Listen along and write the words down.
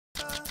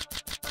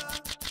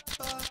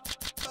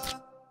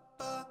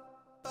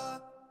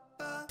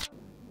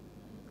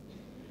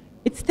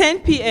It's 10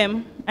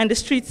 p.m. and the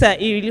streets are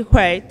eerily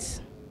quiet.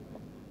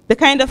 The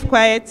kind of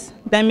quiet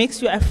that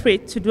makes you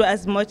afraid to do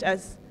as much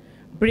as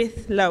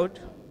breathe loud.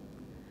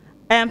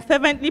 I am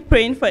fervently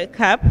praying for a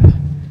cab,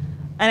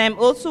 and I'm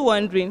also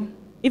wondering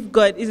if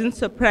God isn't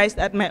surprised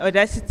at my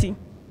audacity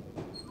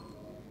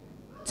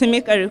to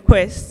make a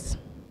request.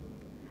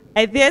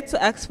 I dare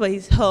to ask for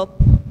his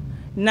help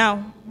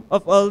now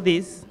of all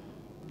days.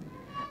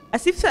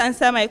 As if to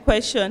answer my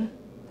question,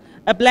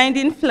 a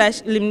blinding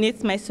flash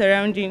illuminates my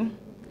surrounding,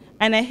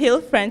 and I hail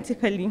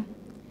frantically.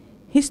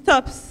 He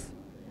stops,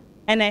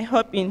 and I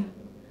hop in,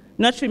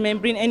 not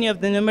remembering any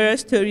of the numerous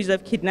stories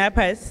of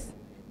kidnappers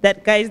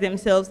that guise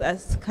themselves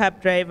as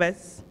cab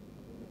drivers.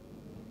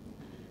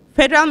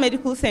 Federal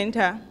Medical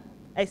Center,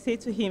 I say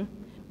to him,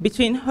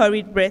 between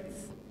hurried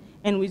breaths,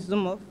 and we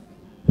zoom off.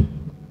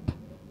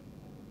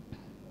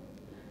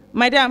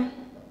 Madam,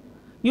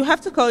 you have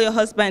to call your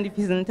husband if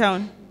he's in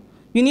town.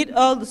 You need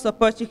all the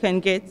support you can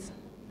get.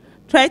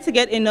 Try to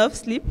get enough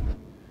sleep.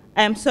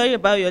 I am sorry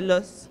about your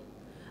loss.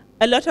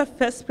 A lot of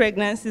first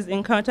pregnancies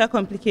encounter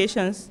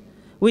complications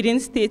within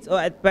states or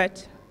at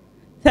birth.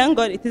 Thank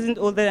God it isn't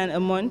older than a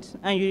month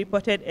and you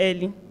reported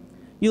early.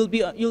 You'll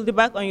be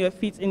back on your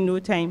feet in no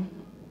time.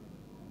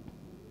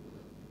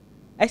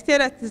 I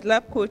stared at his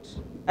lab coat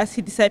as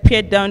he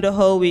disappeared down the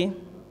hallway.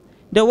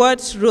 The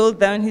words rolled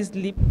down his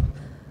lip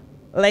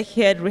like he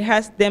had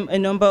rehearsed them a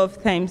number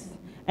of times,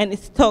 and it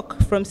stuck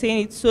from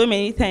saying it so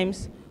many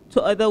times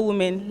to other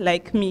women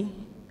like me,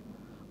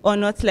 or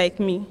not like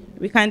me.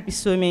 We can't be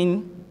so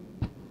many.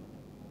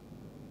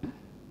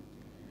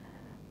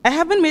 I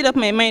haven't made up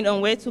my mind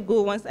on where to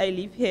go once I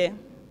leave here.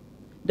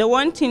 The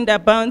one thing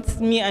that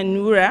bound me and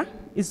Noura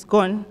is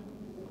gone.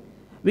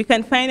 We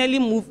can finally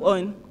move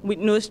on with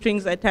no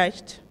strings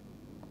attached.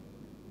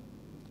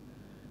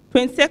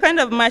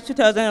 22nd of March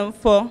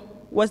 2004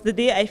 was the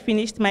day I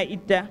finished my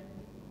iddah,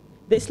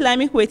 the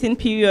Islamic waiting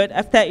period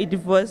after a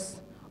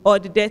divorce or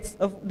the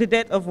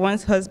death of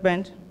one's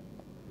husband.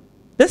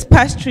 This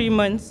past 3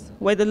 months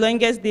were the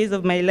longest days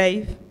of my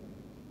life.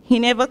 He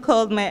never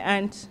called my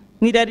aunt,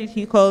 neither did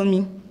he call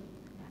me.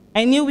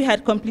 I knew we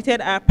had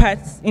completed our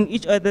parts in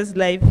each other's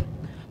life,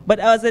 but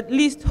I was at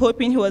least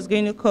hoping he was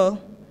going to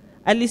call,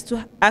 at least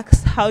to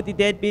ask how the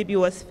dead baby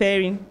was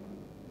faring.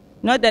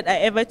 Not that I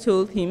ever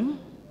told him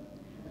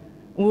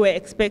we were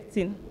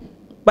expecting,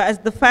 but as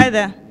the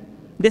father,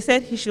 they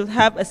said he should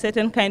have a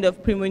certain kind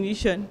of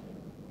premonition.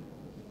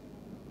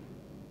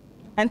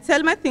 And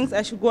Selma thinks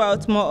I should go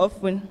out more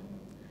often.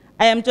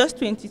 I am just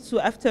 22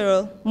 after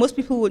all. Most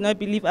people would not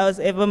believe I was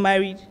ever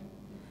married.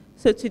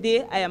 So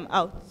today I am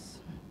out.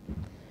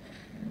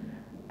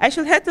 I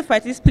should head to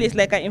Fatih's place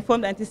like I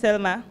informed Auntie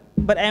Selma,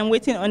 but I am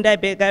waiting under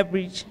Beggar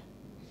Bridge.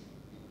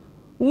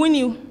 Who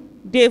knew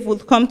Dave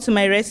would come to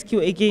my rescue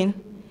again,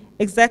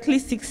 exactly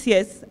 6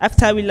 years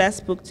after we last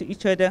spoke to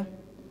each other?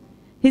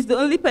 He's the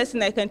only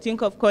person I can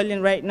think of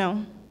calling right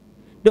now,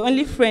 the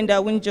only friend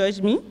that won't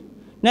judge me,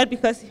 not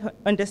because he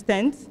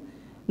understands,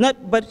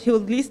 but he'll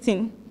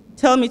listen,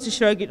 tell me to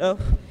shrug it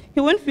off.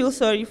 He won't feel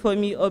sorry for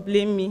me or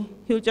blame me.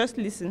 He'll just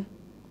listen.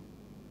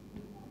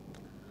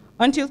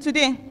 Until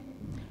today,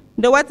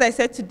 the words I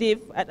said to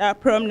Dave at our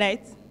prom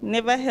night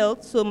never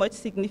held so much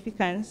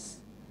significance.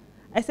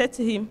 I said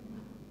to him,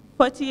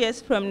 40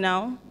 years from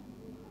now,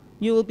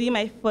 you will be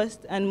my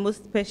first and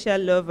most special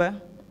lover.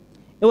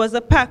 It was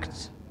a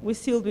pact we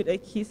sealed with a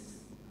kiss.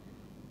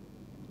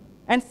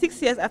 And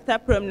 6 years after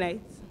prom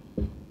night,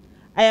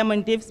 I am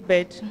on Dave's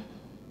bed,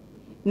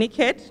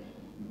 naked,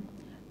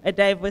 a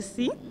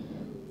divorcee,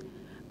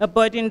 a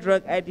budding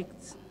drug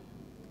addict.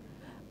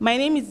 My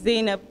name is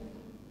Zainab,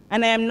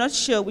 and I am not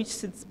sure which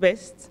sits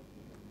best,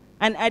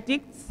 an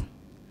addict,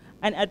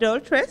 an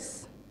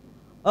adulteress,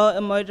 or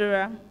a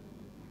murderer.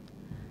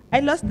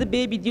 I lost the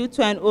baby due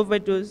to an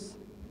overdose.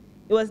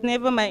 It was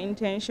never my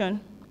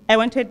intention. I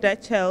wanted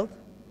that child.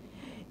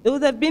 It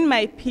would have been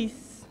my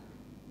peace,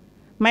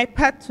 my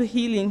path to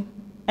healing,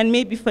 and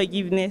maybe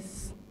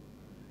forgiveness.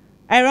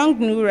 I wronged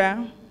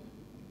Noura,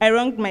 I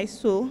wronged my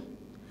soul,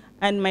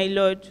 and my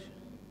Lord.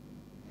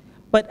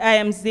 But I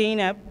am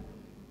Zainab,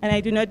 and I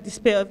do not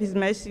despair of his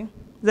mercy.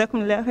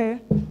 Jamylah.